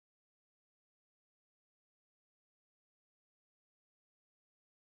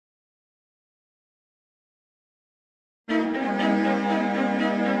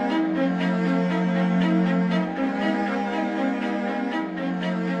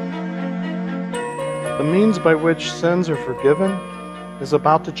The means by which sins are forgiven is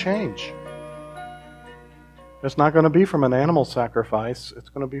about to change. It's not going to be from an animal sacrifice. It's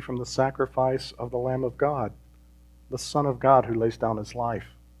going to be from the sacrifice of the Lamb of God, the Son of God who lays down his life.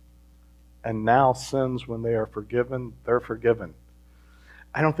 And now sins, when they are forgiven, they're forgiven.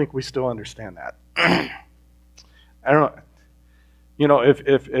 I don't think we still understand that. I don't know. You know,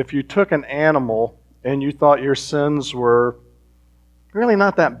 if you took an animal and you thought your sins were really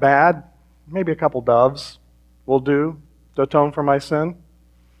not that bad, maybe a couple doves will do to atone for my sin.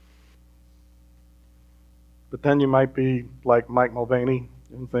 But then you might be like Mike Mulvaney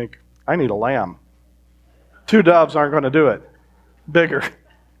and think, I need a lamb. 2 doves aren't going to do it. Bigger.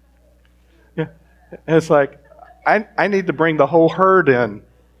 Yeah. And it's like, I need to bring the whole herd in.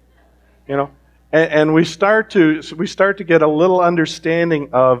 You know? And we start to get a little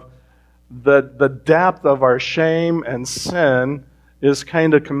understanding of the depth of our shame and sin is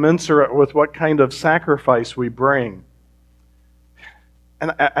kind of commensurate with what kind of sacrifice we bring.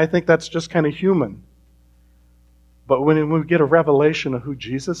 And I think that's just kind of human. But when we get a revelation of who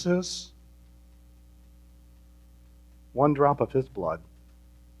Jesus is, one drop of his blood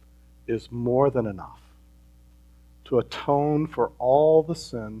is more than enough to atone for all the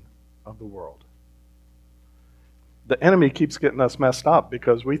sin of the world. The enemy keeps getting us messed up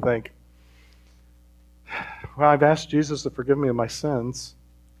because we think, well, I've asked Jesus to forgive me of my sins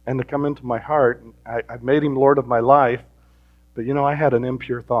and to come into my heart. I've made him Lord of my life, but you know, I had an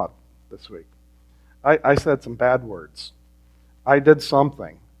impure thought this week. I said some bad words. I did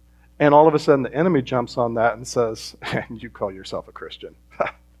something. And all of a sudden the enemy jumps on that and says, you call yourself a Christian.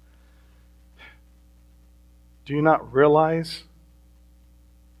 Do you not realize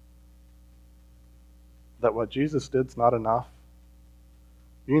that what Jesus did is not enough?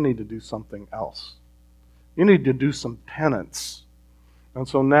 You need to do something else. You need to do some penance. And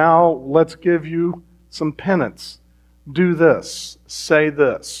so now let's give you some penance. Do this, say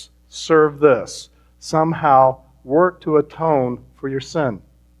this, serve this. Somehow work to atone for your sin.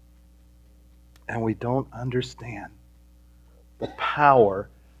 And we don't understand the power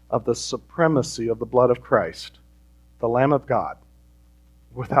of the supremacy of the blood of Christ, the Lamb of God,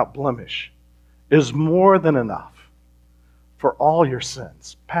 without blemish, is more than enough for all your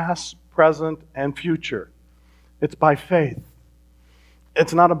sins, past, present, and future. It's by faith.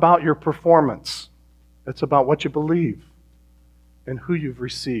 It's not about your performance. It's about what you believe and who you've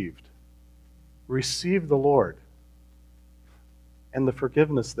received. Receive the Lord and the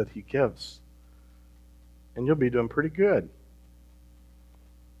forgiveness that he gives, and you'll be doing pretty good.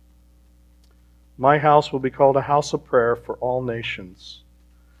 My house will be called a house of prayer for all nations,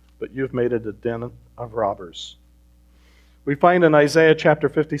 but you've made it a den of robbers. We find in Isaiah chapter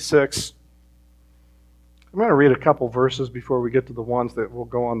 56, I'm going to read a couple verses before we get to the ones that will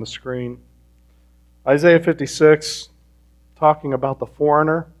go on the screen. Isaiah 56, talking about the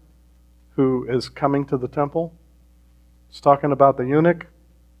foreigner who is coming to the temple. It's talking about the eunuch.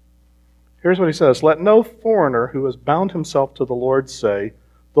 Here's what he says. Let no foreigner who has bound himself to the Lord say,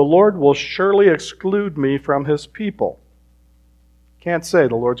 the Lord will surely exclude me from his people. Can't say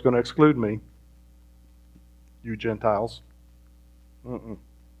the Lord's going to exclude me, you Gentiles.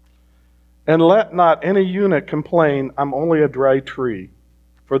 And let not any eunuch complain, I'm only a dry tree.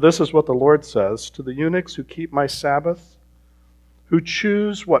 For this is what the Lord says, to the eunuchs who keep my Sabbath, who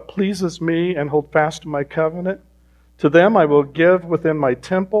choose what pleases me and hold fast to my covenant, to them I will give within my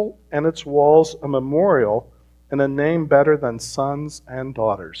temple and its walls a memorial and a name better than sons and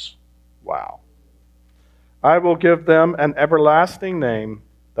daughters. Wow. I will give them an everlasting name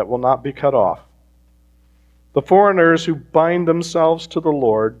that will not be cut off. The foreigners who bind themselves to the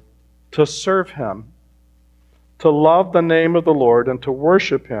Lord, to serve him, to love the name of the Lord, and to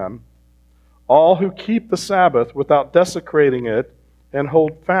worship him, all who keep the Sabbath without desecrating it and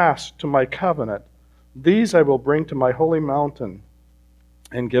hold fast to my covenant, these I will bring to my holy mountain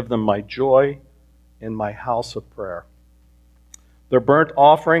and give them my joy in my house of prayer. Their burnt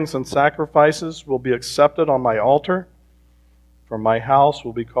offerings and sacrifices will be accepted on my altar, for my house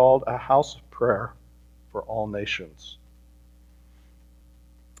will be called a house of prayer for all nations.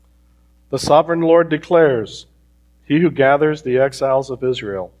 The sovereign Lord declares, he who gathers the exiles of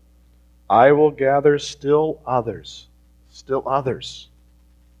Israel, I will gather still others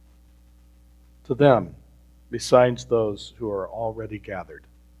to them besides those who are already gathered.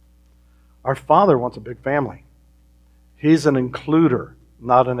 Our Father wants a big family. He's an includer,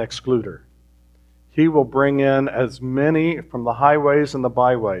 not an excluder. He will bring in as many from the highways and the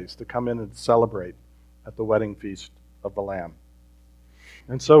byways to come in and celebrate at the wedding feast of the Lamb.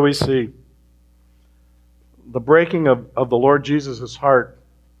 And so we see the breaking of the Lord Jesus' heart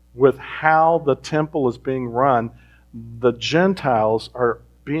with how the temple is being run. The Gentiles are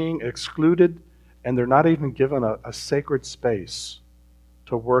being excluded, and they're not even given a sacred space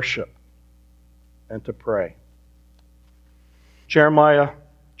to worship and to pray. Jeremiah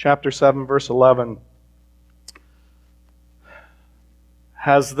chapter 7, verse 11.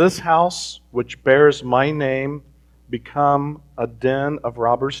 Has this house, which bears my name, become a den of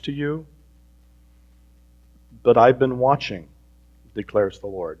robbers to you? But I've been watching, declares the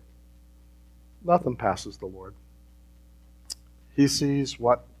Lord. Nothing passes the Lord. He sees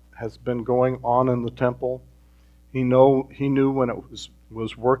what has been going on in the temple. He knew when it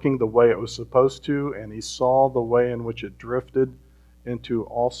was working the way it was supposed to, and he saw the way in which it drifted into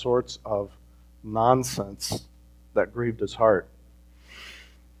all sorts of nonsense that grieved his heart.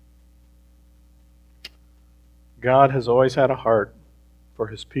 God has always had a heart for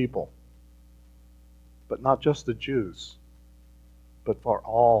his people, but not just the Jews, but for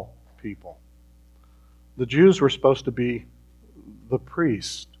all people. The Jews were supposed to be the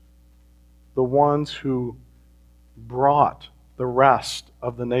priests, the ones who brought the rest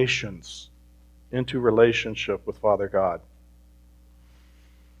of the nations into relationship with Father God.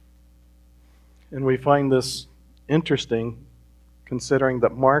 And we find this interesting, considering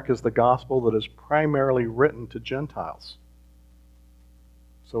that Mark is the gospel that is primarily written to Gentiles.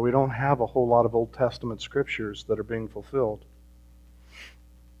 So we don't have a whole lot of Old Testament scriptures that are being fulfilled.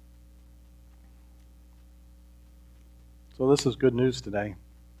 So this is good news today.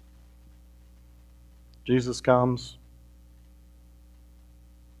 Jesus comes,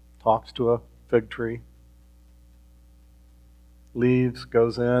 talks to a fig tree, leaves,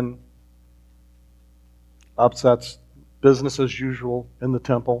 goes in, upsets business as usual in the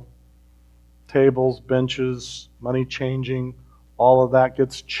temple. Tables, benches, money changing, all of that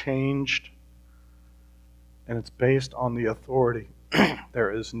gets changed. And it's based on the authority.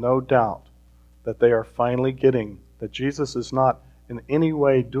 There is no doubt that they are finally getting that Jesus is not in any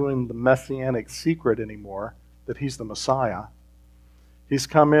way doing the messianic secret anymore, that he's the Messiah. He's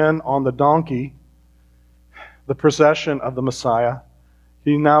come in on the donkey, the procession of the Messiah.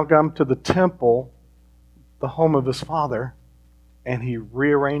 He now come to the temple, the home of his Father, and he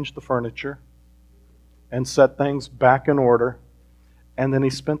rearranged the furniture and set things back in order. And then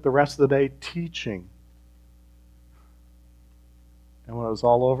he spent the rest of the day teaching. And when it was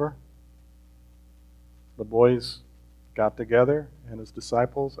all over, the boys got together and his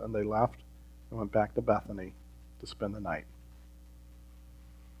disciples, and they left and went back to Bethany to spend the night.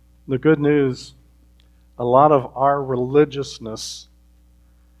 The good news, a lot of our religiousness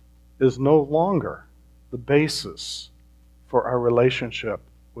is no longer the basis for our relationship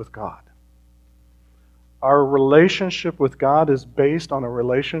with God. Our relationship with God is based on a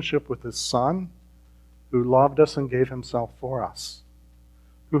relationship with his Son, who loved us and gave himself for us,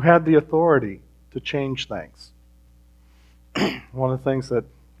 who had the authority to change things. One of the things that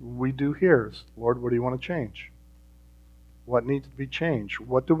we do here is, Lord, what do you want to change? What needs to be changed?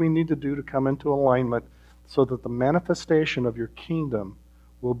 What do we need to do to come into alignment so that the manifestation of your kingdom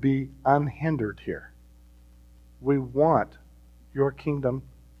will be unhindered here? We want your kingdom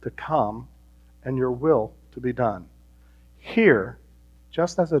to come and your will to be done here,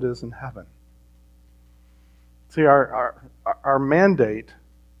 just as it is in heaven. See, our mandate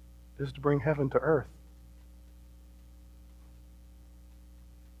is to bring heaven to earth.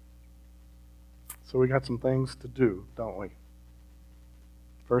 So we got some things to do, don't we?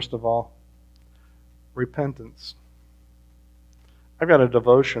 First of all, repentance. I've got a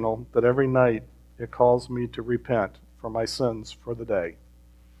devotional that every night it calls me to repent for my sins for the day.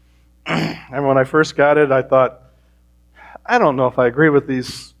 And when I first got it, I thought, I don't know if I agree with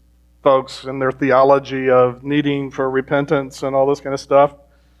these folks and their theology of needing for repentance and all this kind of stuff.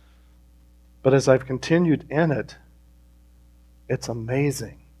 But as I've continued in it, it's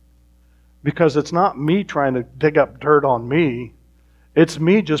amazing. Because it's not me trying to dig up dirt on me. It's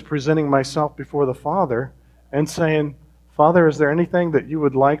me just presenting myself before the Father and saying, Father, is there anything that you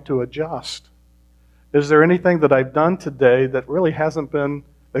would like to adjust? Is there anything that I've done today that really hasn't been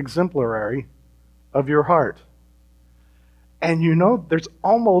exemplary of your heart? And you know, there's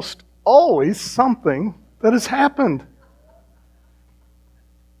almost always something that has happened.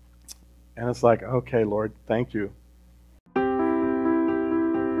 And it's like, okay, Lord, thank you.